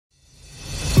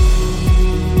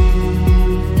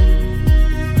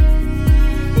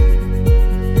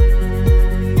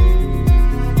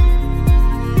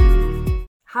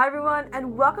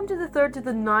welcome to the 3rd to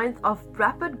the 9th of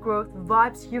Rapid Growth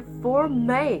Vibes here for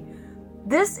May.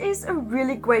 This is a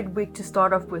really great week to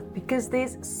start off with because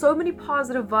there's so many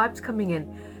positive vibes coming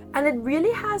in, and it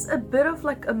really has a bit of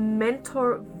like a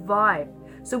mentor vibe.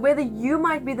 So whether you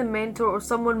might be the mentor or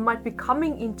someone might be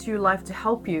coming into your life to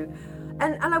help you,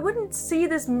 and I wouldn't see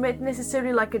this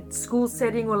necessarily like a school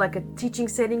setting or like a teaching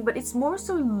setting, but it's more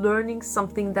so learning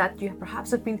something that you perhaps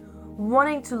have been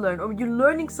wanting to learn, or you're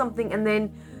learning something and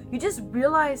then you just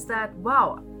realize that,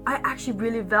 wow, I actually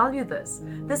really value this.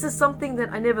 This is something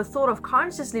that I never thought of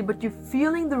consciously, but you're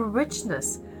feeling the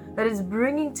richness that is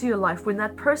bringing to your life when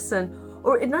that person,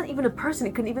 or not even a person,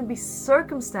 it can even be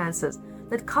circumstances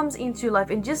that comes into your life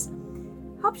and just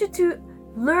helps you to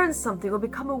learn something or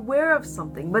become aware of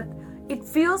something. But it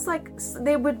feels like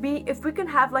there would be, if we can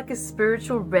have like a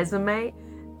spiritual resume,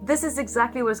 this is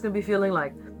exactly what it's going to be feeling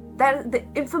like. That the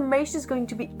information is going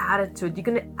to be added to it. You're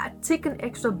going to tick an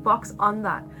extra box on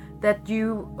that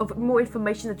of more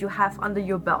information that you have under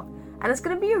your belt. And it's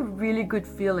going to be a really good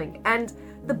feeling. And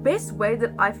the best way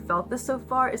that I've felt this so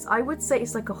far is, I would say,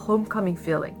 it's like a homecoming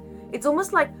feeling. It's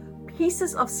almost like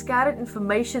pieces of scattered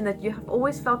information that you have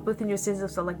always felt within your sense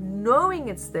of self, like knowing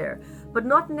it's there, but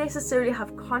not necessarily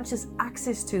have conscious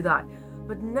access to that.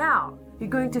 But now you're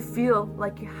going to feel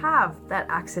like you have that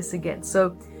access again.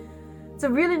 So it's a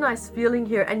really nice feeling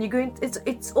here, and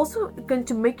it's also going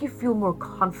to make you feel more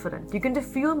confident. You're going to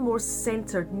feel more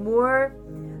centered, more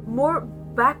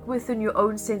back within your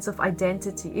own sense of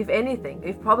identity. If anything,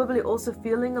 you're probably also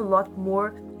feeling a lot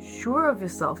more sure of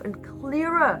yourself and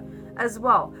clearer as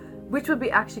well, which would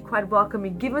be actually quite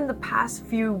welcoming given the past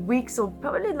few weeks, or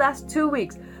probably the last 2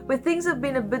 weeks, where things have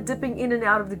been a bit dipping in and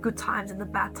out of the good times and the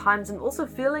bad times, and also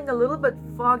feeling a little bit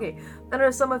foggy. I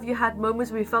know some of you had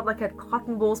moments where you felt like you had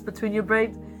cotton balls between your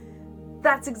brains.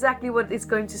 That's exactly what it's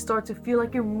going to start to feel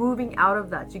like. You're moving out of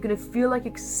that. You're going to feel like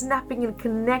you're snapping and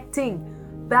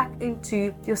connecting back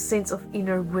into your sense of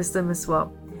inner wisdom as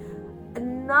well.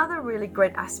 Another really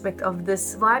great aspect of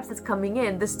this vibes that's coming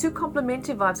in, there's two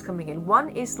complementary vibes coming in. One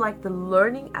is like the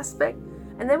learning aspect,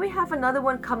 and then we have another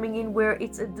one coming in where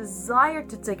it's a desire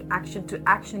to take action, to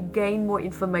actually gain more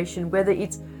information, whether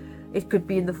it could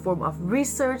be in the form of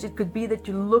research, it could be that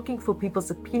you're looking for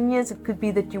people's opinions, it could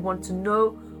be that you want to know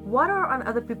what are on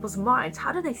other people's minds,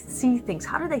 how do they see things,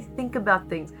 how do they think about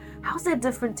things, how's that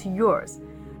different to yours.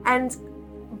 And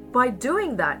by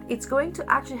doing that, it's going to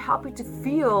actually help you to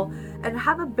feel and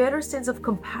have a better sense of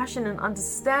compassion and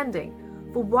understanding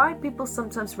for why people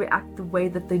sometimes react the way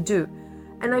that they do.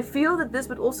 And I feel that this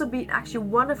would also be actually a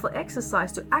wonderful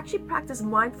exercise to actually practice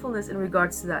mindfulness in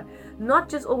regards to that. Not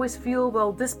just always feel,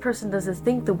 well, this person doesn't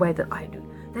think the way that I do.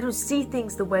 They don't see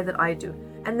things the way that I do.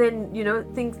 And then,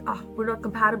 think, we're not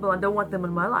compatible, I don't want them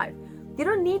in my life. You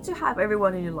don't need to have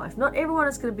everyone in your life. Not everyone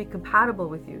is going to be compatible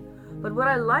with you. But what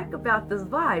I like about this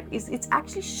vibe is it's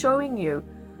actually showing you,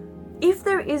 if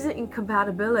there is an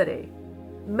incompatibility,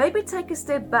 maybe take a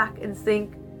step back and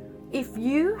think, if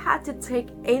you had to take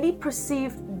any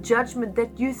perceived judgment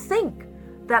that you think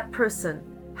that person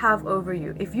have over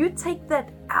you, if you take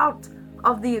that out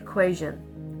of the equation,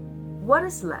 what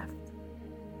is left?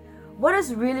 What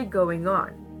is really going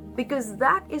on? Because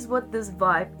that is what this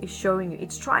vibe is showing you.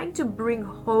 It's trying to bring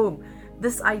home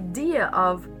this idea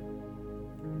of,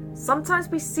 sometimes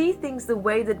we see things the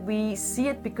way that we see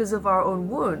it because of our own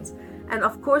wounds. And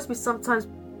of course,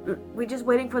 we're just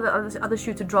waiting for the other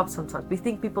shoe to drop sometimes. We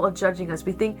think people are judging us.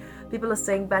 We think people are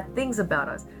saying bad things about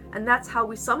us. And that's how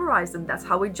we summarize them. That's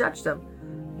how we judge them.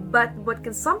 But what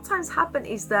can sometimes happen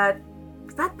is that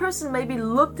person maybe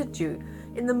looked at you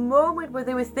in the moment where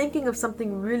they were thinking of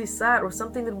something really sad or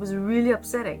something that was really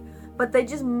upsetting, but they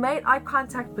just made eye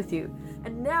contact with you.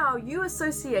 And now you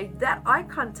associate that eye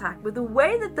contact with the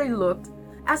way that they looked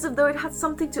as if though it had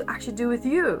something to actually do with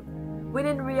you, when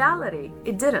in reality,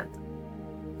 it didn't.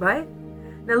 Right?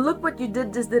 Now look what you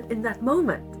just did in that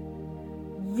moment.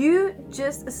 You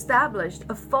just established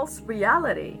a false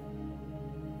reality.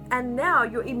 And now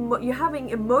you're having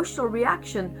emotional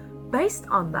reaction based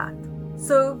on that.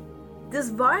 So this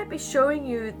vibe is showing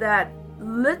you that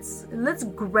let's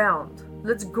ground.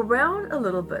 Let's ground a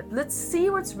little bit. Let's see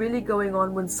what's really going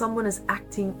on when someone is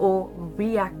acting or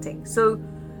reacting. So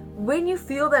when you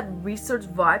feel that research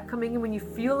vibe coming in, when you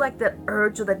feel like that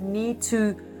urge or that need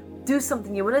to do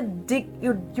something, you want to dig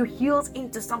your heels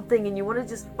into something and you want to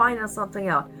just find out something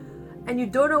out, and you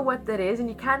don't know what that is and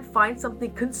you can't find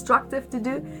something constructive to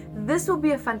do, this will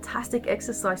be a fantastic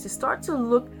exercise to start to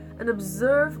look and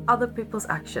observe other people's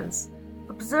actions,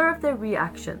 observe their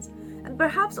reactions, and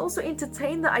perhaps also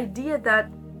entertain the idea that,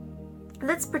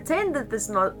 let's pretend that it's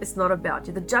not about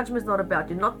you, the judgment is not about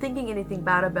you, not thinking anything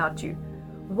bad about you.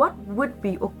 what would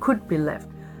be or could be left.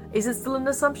 Is it still an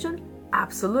assumption?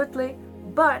 Absolutely.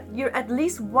 But you're at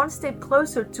least one step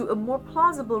closer to a more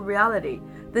plausible reality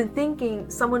than thinking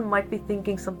someone might be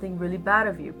thinking something really bad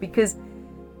of you. Because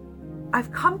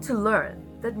I've come to learn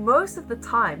that most of the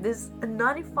time there's a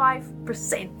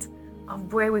 95%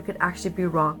 of where we could actually be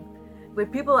wrong, where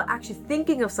people are actually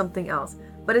thinking of something else,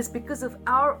 but it's because of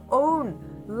our own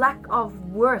lack of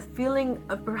worth, feeling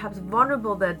perhaps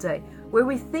vulnerable that day, where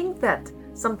we think that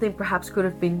something perhaps could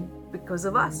have been because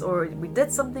of us, or we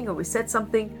did something, or we said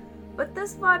something. But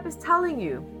this vibe is telling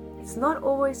you it's not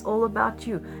always all about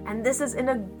you, and this is in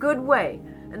a good way,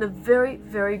 in a very,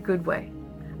 very good way.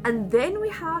 And then we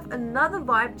have another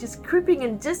vibe just creeping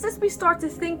in just as we start to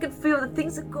think and feel that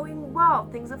things are going well,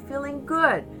 things are feeling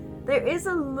good. There is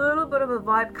a little bit of a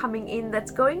vibe coming in that's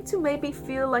going to maybe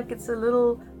feel like it's a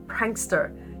little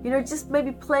prankster, just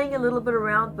maybe playing a little bit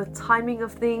around with timing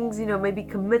of things, maybe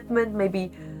commitment,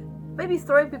 maybe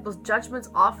throwing people's judgments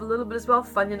off a little bit as well.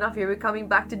 Fun enough, here we're coming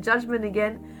back to judgment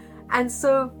again. And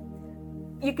so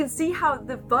you can see how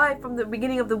the vibe from the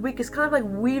beginning of the week is kind of like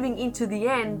weaving into the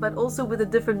end, but also with a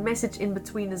different message in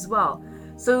between as well.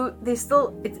 So there's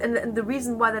still, and the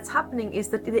reason why that's happening is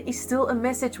that there is still a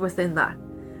message within that.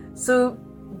 So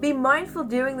be mindful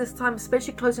during this time,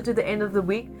 especially closer to the end of the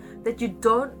week, that you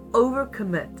don't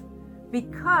overcommit.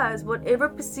 Because whatever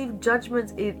perceived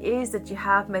judgment it is that you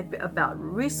have, maybe about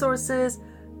resources,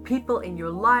 people in your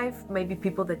life, maybe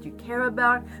people that you care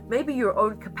about, maybe your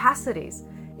own capacities,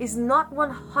 is not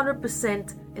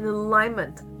 100% in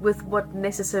alignment with what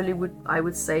necessarily I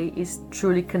would say is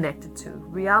truly connected to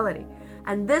reality.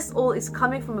 And this all is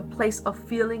coming from a place of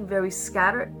feeling very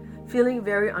scattered, feeling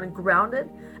very ungrounded.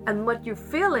 And what you're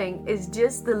feeling is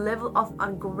just the level of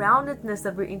ungroundedness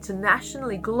that we're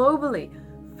internationally, globally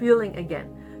feeling again.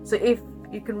 So if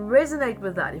you can resonate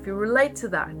with that, if you relate to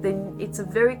that, then it's a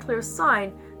very clear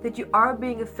sign that you are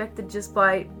being affected just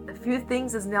by a few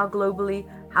things that's now globally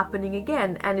happening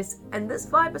again. And this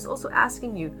vibe is also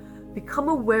asking you, become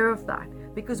aware of that.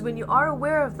 Because when you are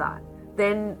aware of that,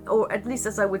 then, or at least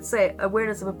as I would say,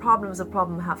 awareness of a problem is a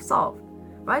problem half solved,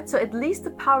 right? So at least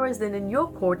the power is then in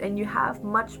your court, and you have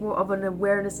much more of an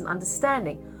awareness and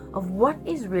understanding of what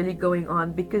is really going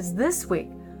on. Because this week,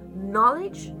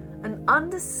 knowledge and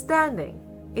understanding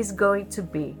is going to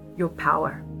be your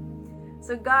power.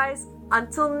 So guys,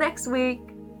 until next week,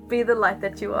 be the light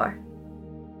that you are.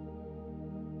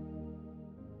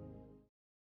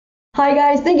 Hi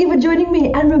guys, thank you for joining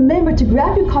me, and remember to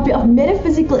grab your copy of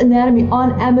Metaphysical Anatomy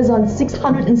on Amazon,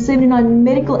 679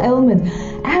 medical ailments.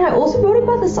 And I also wrote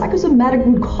about the psychosomatic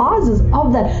root causes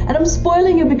of that, and I'm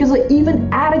spoiling it because I even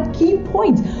added key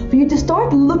points for you to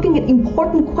start looking at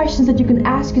important questions that you can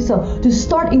ask yourself to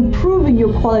start improving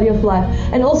your quality of life.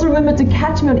 And also remember to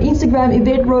catch me on Instagram,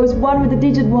 Yvette Rose 1 with the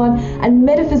digit 1, and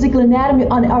Metaphysical Anatomy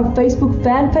on our Facebook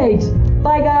fan page.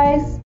 Bye guys!